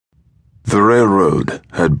The railroad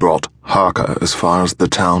had brought Harker as far as the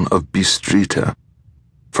town of Bistrita,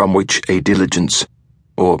 from which a diligence,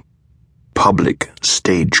 or public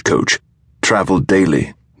stagecoach, travelled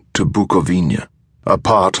daily to Bukovina, a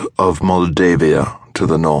part of Moldavia to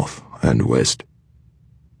the north and west.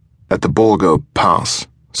 At the Borgo Pass,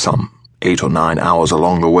 some 8 or 9 hours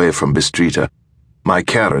along the way from Bistrita, my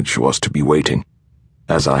carriage was to be waiting,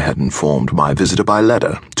 as I had informed my visitor by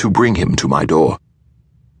letter, to bring him to my door.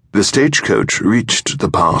 The stagecoach reached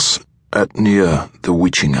the pass at near the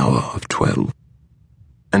witching hour of 12,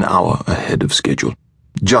 an hour ahead of schedule,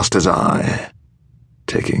 just as I,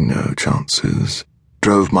 taking no chances,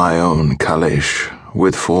 drove my own caleche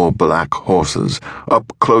with 4 black horses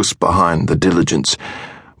up close behind the diligence,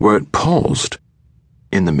 where it paused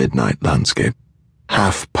in the midnight landscape,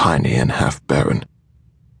 half piney and half barren.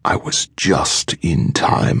 I was just in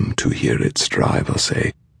time to hear its driver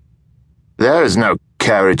say, "There is no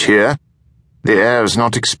carriage here. The heir is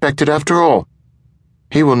not expected after all.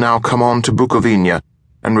 He will now come on to Bukovina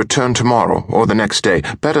and return tomorrow or the next day,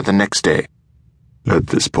 better the next day." At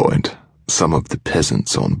this point, some of the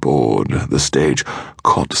peasants on board the stage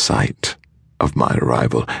caught sight of my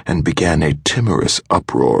arrival and began a timorous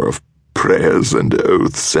uproar of prayers and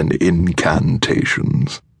oaths and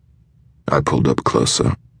incantations. I pulled up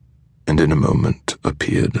closer, and in a moment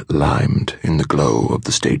appeared limed in the glow of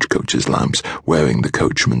the stagecoach's lamps, wearing the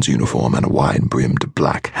coachman's uniform and a wide-brimmed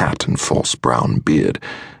black hat and false brown beard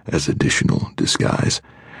as additional disguise,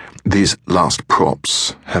 these last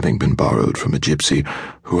props having been borrowed from a gypsy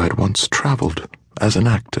who had once travelled as an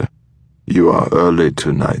actor. "You are early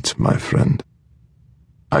tonight, my friend,"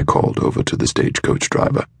 I called over to the stagecoach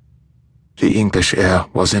driver. "The English heir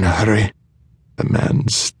was in a hurry," the man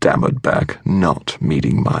stammered back, not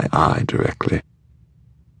meeting my eye directly.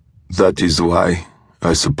 "That is why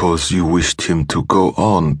I suppose you wished him to go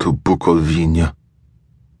on to Bukovina.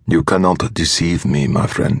 You cannot deceive me, my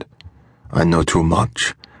friend. I know too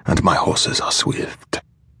much, and my horses are swift."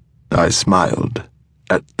 I smiled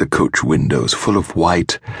at the coach windows full of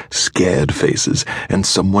white, scared faces, and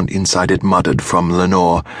someone inside it muttered from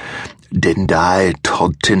Lenore, "Den die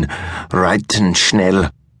Toten reiten schnell."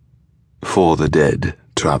 For the dead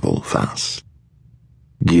travel fast.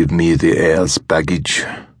 "Give me the heir's baggage,"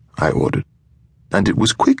 I ordered, and it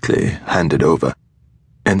was quickly handed over.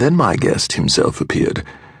 And then my guest himself appeared,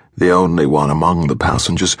 the only one among the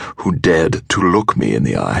passengers who dared to look me in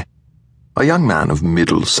the eye. A young man of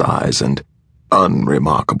middle size and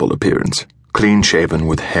unremarkable appearance, clean-shaven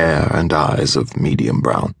with hair and eyes of medium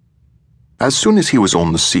brown. As soon as he was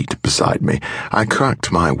on the seat beside me, I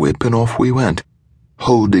cracked my whip and off we went.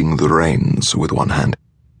 Holding the reins with one hand,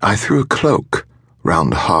 I threw a cloak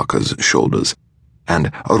round Harker's shoulders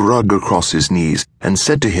and a rug across his knees and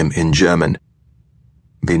said to him in German,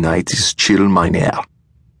 "The night is chill, mein Herr,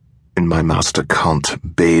 and my master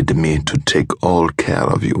Count bade me to take all care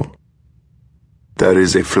of you. There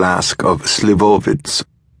is a flask of Slivovitz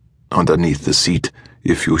underneath the seat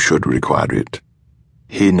if you should require it."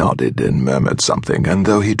 He nodded and murmured something, and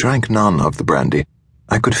though he drank none of the brandy,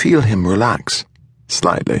 I could feel him relax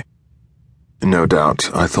slightly. No doubt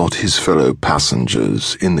I thought his fellow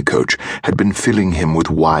passengers in the coach had been filling him with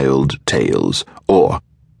wild tales, or,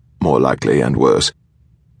 more likely and worse,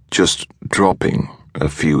 just dropping a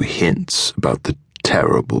few hints about the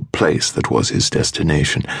terrible place that was his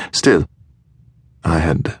destination. Still, I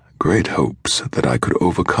had great hopes that I could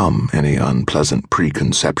overcome any unpleasant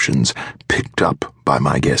preconceptions picked up by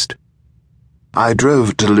my guest. I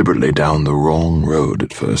drove deliberately down the wrong road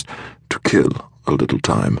at first, to kill a little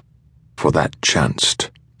time, for that chanced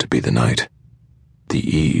to be the night, the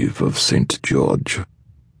eve of St. George,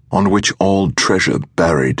 on which all treasure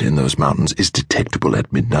buried in those mountains is detectable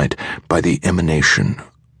at midnight by the emanation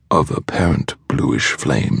of apparent bluish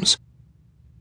flames.